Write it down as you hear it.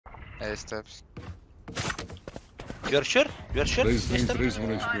A steps. You're sure? You're sure? Raise 1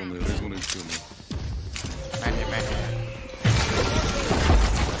 HP on there, raise 1 HP on there. Many.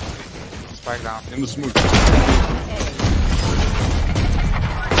 Spike down. In the smoke.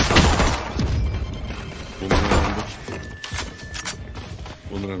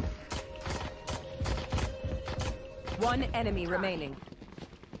 One round. One enemy remaining.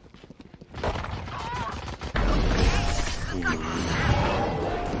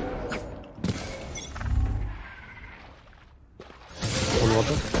 One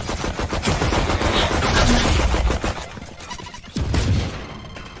water.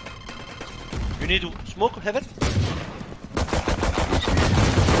 You need to smoke heaven?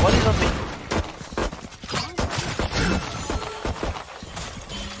 One is on me.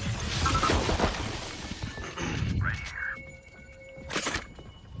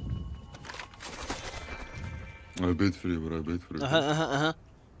 I bait for you, bro. I bait for you.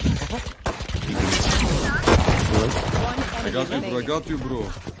 I got you, bro.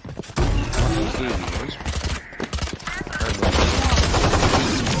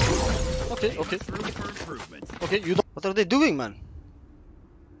 Okay. Okay, you don't. What are they doing, man?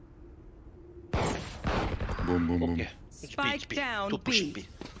 Boom. Okay. Spike HP. down, To push B. B.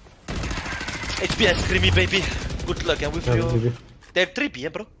 HP and screamy, baby. Good luck, and with you. They're 3B,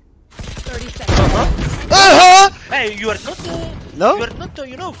 bro. 30 seconds. Hey, you are not. No? You are not.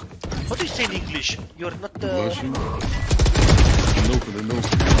 You know. What do you say in English? You are not. Flashing. No.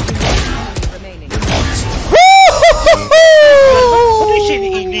 Remaining. What do you say in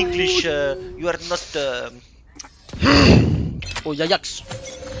English? You are not. Oh, yaks.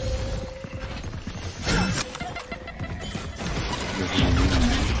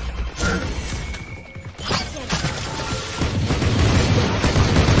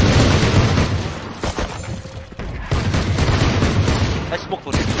 I smoke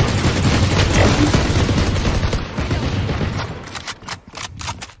for you.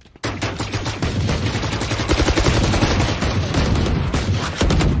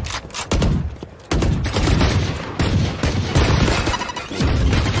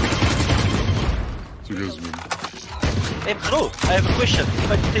 Hey bro, I have a question.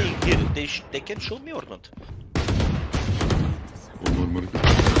 If I'm staying here, they can show me or not? One more market.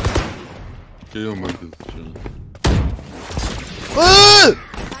 KO market.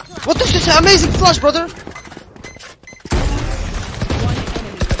 What is this amazing flash, brother? One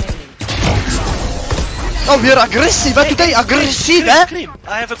enemy remaining. Oh, we are aggressive, today. Aggressive, Scream.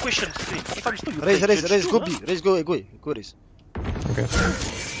 I have a question. Scream. If I'm still Raise, go B. Raise, go, raise. Okay.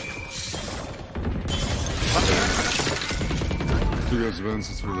 Two guys advance,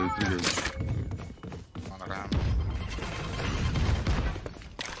 it's really 3 guys. On around.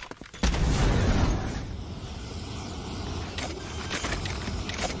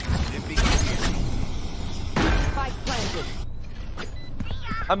 Spike planted.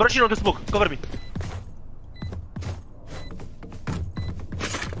 I'm rushing on the smoke. Cover me.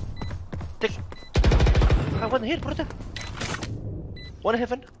 Take. One here, brother. One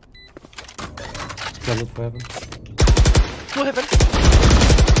heaven. Two heaven.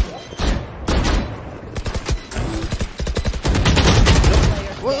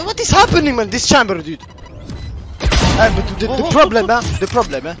 What is happening, man? This chamber, dude. But the problem, the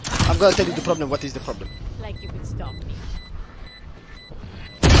problem, I'm gonna tell you the problem. What is the problem? Like you could stop me.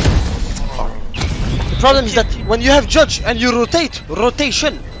 The problem is that when you have judge and you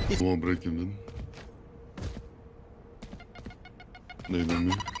rotation. One break him then. Nade on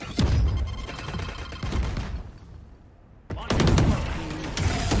me.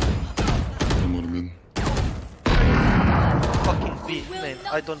 One more mid. Fucking B, man.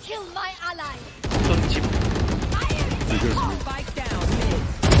 I don't. Kill my ally. Don't chip. Two guys mid. Spike down mid.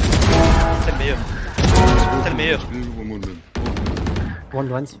 C'est le meilleur. C'est le meilleur. One more mid.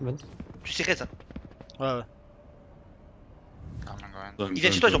 One. Tu sais ça. Ouais. Ils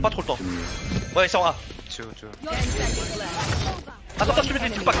viennent chez toi, ils ont pas trop le temps. Ouais, ils sont A. Two. 10 seconds left. Attends, je te mets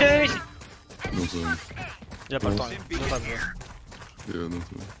des pas. Viens ici. No time. Il a pas le temps. Yeah, no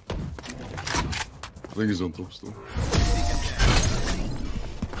time. I think he's on top still.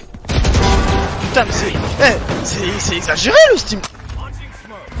 Putain, mais c'est exagéré le Steam.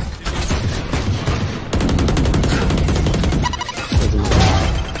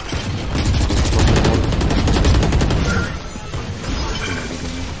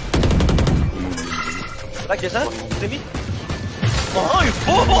 Là, qu'est-ce que c'est mis? Oh, il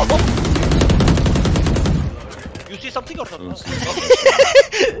faut! You see something or not?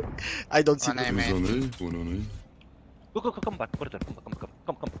 I don't see. One aim. One on A. Go, come back, brother.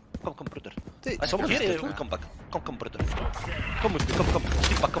 Come, brother. Hey, I saw here, come back. Come, brother. Come with me, come.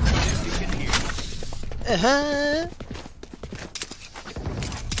 Sit back, come. You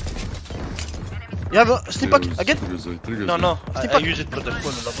have a sleep bug again? No, no, I use it, brother.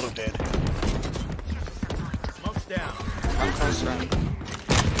 One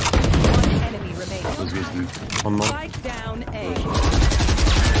enemy remaining. One more. Spike down A.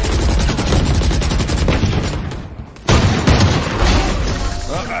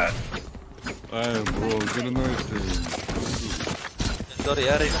 Hey bro, get a knife thing. Sorry,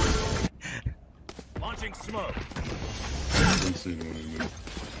 Harry. Launching smoke. Didn't see anyone in there.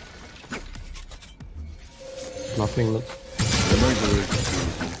 Nothing. Not.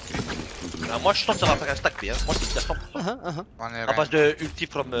 Moi je sens que ça va faire un stack B, hein. Moi c'est bien 100%. One À base de ulti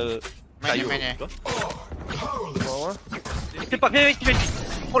from Caillou. C'est pas bien, viens.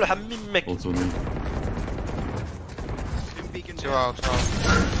 Oh le hammim mec. Also me. Two out. Spike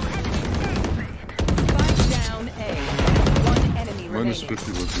down A. One enemy Minus remaining.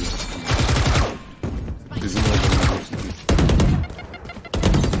 50 was here. He's in my university.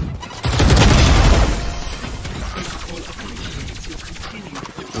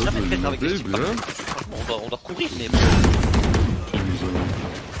 Jamais fait avec les Baby, hein? Franchement, on doit courir mais...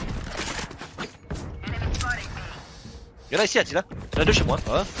 Y'en a ici, Attila. Y'en a deux chez moi.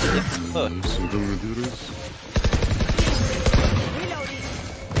 Ouais. Ouais. So don't we do this?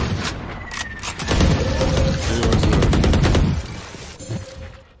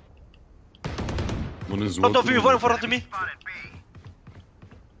 One is Front of you, one in front of me.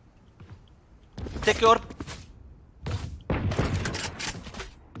 Take your...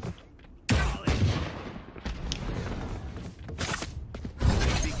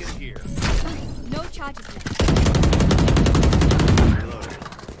 No charges left.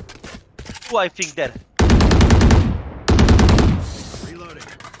 Who I think there? Reloading.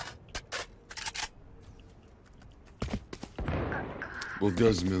 Both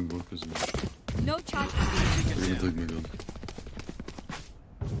guys mid, both guys mid. No charges. They're gonna take me down.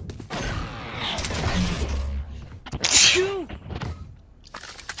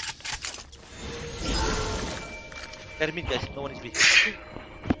 They're mid guys, no one is big.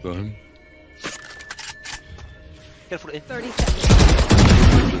 Time. Careful in. 30 seconds.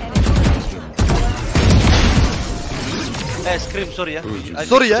 Scream, sorry, yeah. I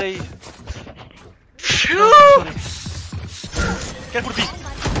Sorry, yeah. say... Careful B.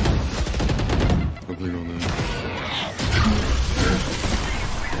 Nothing on there.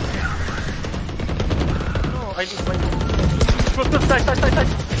 No, I need my... Close, side.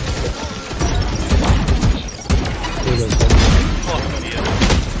 Oh, yeah.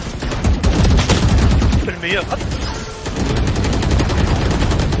 Le meilleur.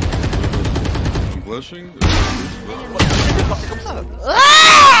 I'm flashing. C'est comme ça là.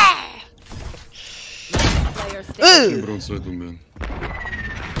 Player standing. Keep it on side on man.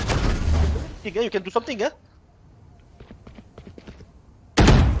 You can do something, eh?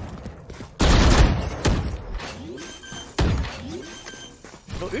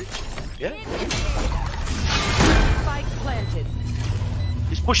 No ult? Yeah? Spike planted.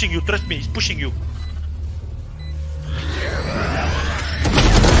 He's pushing you, trust me, he's pushing you.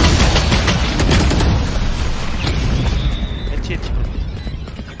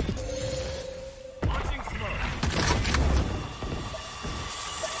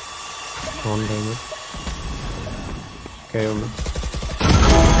 One damage. Okay, on me.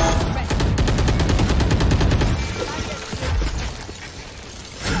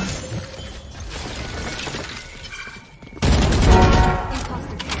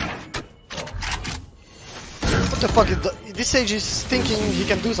 What the fuck is this Sage is thinking he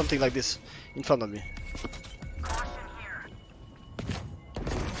can do something like this in front of me.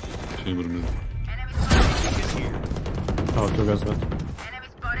 Chamber mid. Oh, two guys left.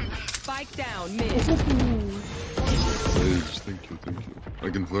 Spike down mid. Sage, thank you. I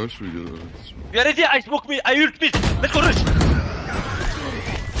can flash, we get this one. You are ready? I smoke me, I ult mid. Let's go rush.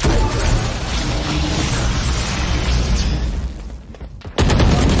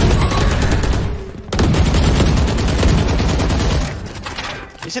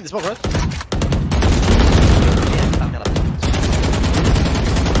 You see the smoke, right?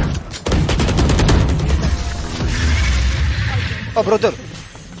 Oh brother,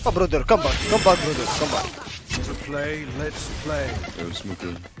 come back, brother, come back. To play, let's play. Yeah, smoke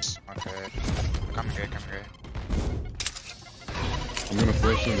it. Okay. Come here. I'm gonna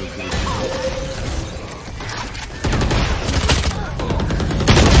flash him.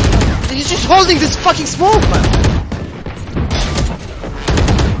 He's just holding this fucking smoke, man.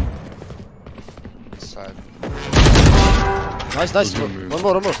 Side. Nice. One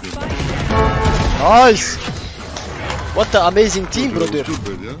more. One more. Nice. What an amazing team, brother. Good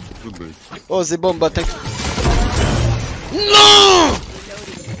bad, yeah? Good bad. Oh, c'est bon, bah No!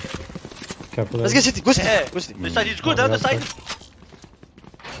 Careful. Let's get city, go city, Hey, go city. the side is good, huh? The side.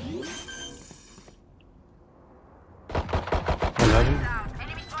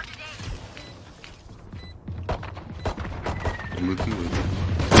 I'm looking at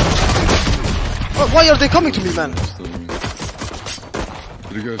Oh, why are they coming to me, man? it.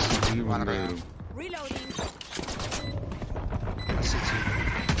 Three guys, city, one guy. Reloading.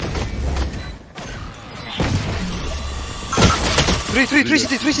 Three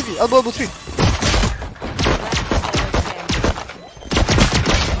city. Elbow, 3.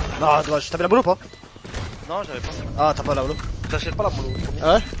 Non, dommage. T'avais la boule ou pas? Non, j'avais pas. Ah, t'as pas la boule. T'achètes pas la boule.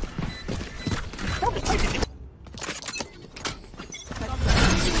 Ah ouais?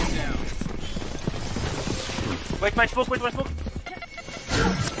 Wait my smoke.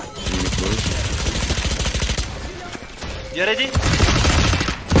 You ready?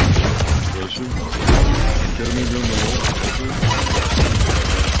 Russian. Get me down the wall.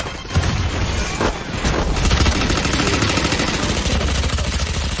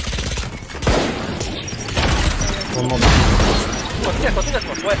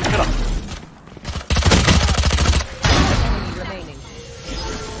 Continue. Ouais, c'est là. Enemy remaining.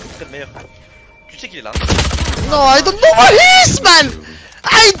 C'est le meilleur. Tu sais qu'il est là. No, I don't know where he is, man!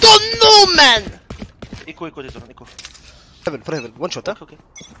 I don't know, man! Écho, désolé, écho. Heaven, for heaven. One shot, hein? Ok.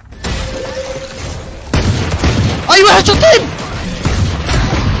 Ah, you headshot him!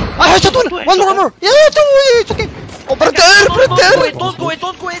 I headshot one more! Yeah, it's okay! Oh, brother! Don't go away.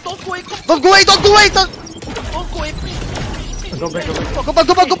 Don't go away! Go back!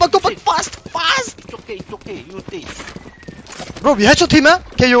 Fast! It's okay, you take. Bro, we headshot him, huh?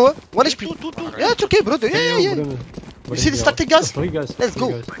 KO, huh? 1 HP. Two. Yeah, it's okay, brother. Yeah. You see this tactic, guys? Three guys. Let's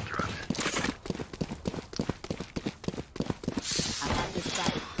go.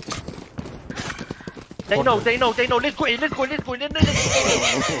 They know. Let's go.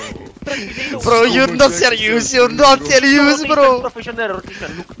 Bro, you're not serious. Bro. Professional.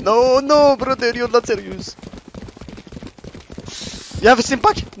 No, brother, you're not serious. You have a stim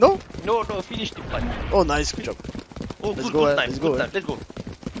pack? No? No, finish the fight. Oh, nice, good job. Oh, Let's good go, time. let's go, Let's go.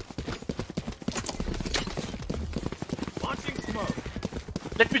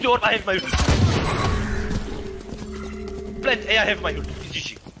 Let me do what I have my ult. Plant A, I have my ult.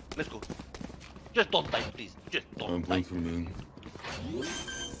 GG. Let's go. Just don't die, please. Just I'm don't die. playing for man.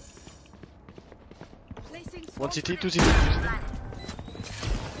 Placing 1 CT, 2 CT.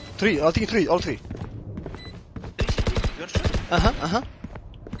 3, I think 3, all 3. You're sure? Uh-huh.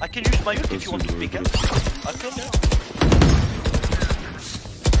 I can use my ult if you want to pick up. I can, yeah.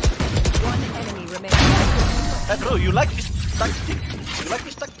 one enemy remaining. Hey bro, you like this tactic?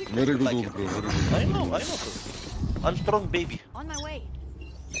 Very good Like ult, it. bro. Very good. I know, bro. I'm strong, baby. On my way.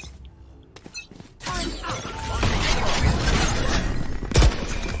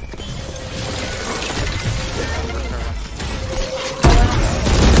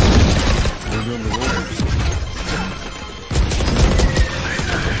 Maybe on the wall.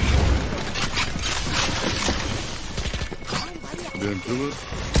 Behind pillar.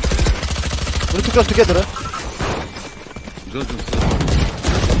 We're too close together, huh? Judge himself.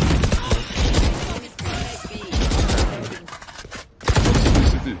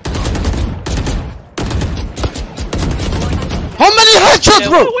 City. How many headshots,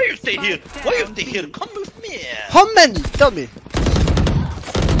 bro? Why you stay here? Come with me. How many? Tell me.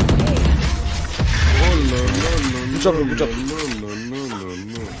 Oh no. Good job, bro, good job.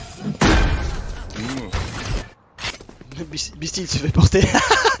 No. Beastie, il se fait porter.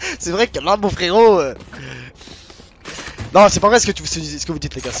 C'est vrai que là, mon frérot. Non, c'est pas vrai ce que vous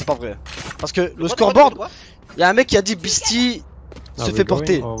dites, les gars, c'est pas vrai. Parce que le scoreboard, y'a un mec qui a dit Beastie se fait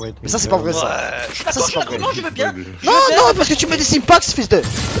porter. Mais ça, c'est pas vrai, ça. Ça, c'est pas vrai. Non, je veux bien. Non, parce que tu mets des simpacks, fils de. Le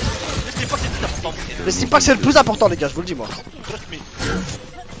stimpack, c'est plus important. Le simpacks, c'est le plus important, les gars, je vous le dis, moi. Trust me.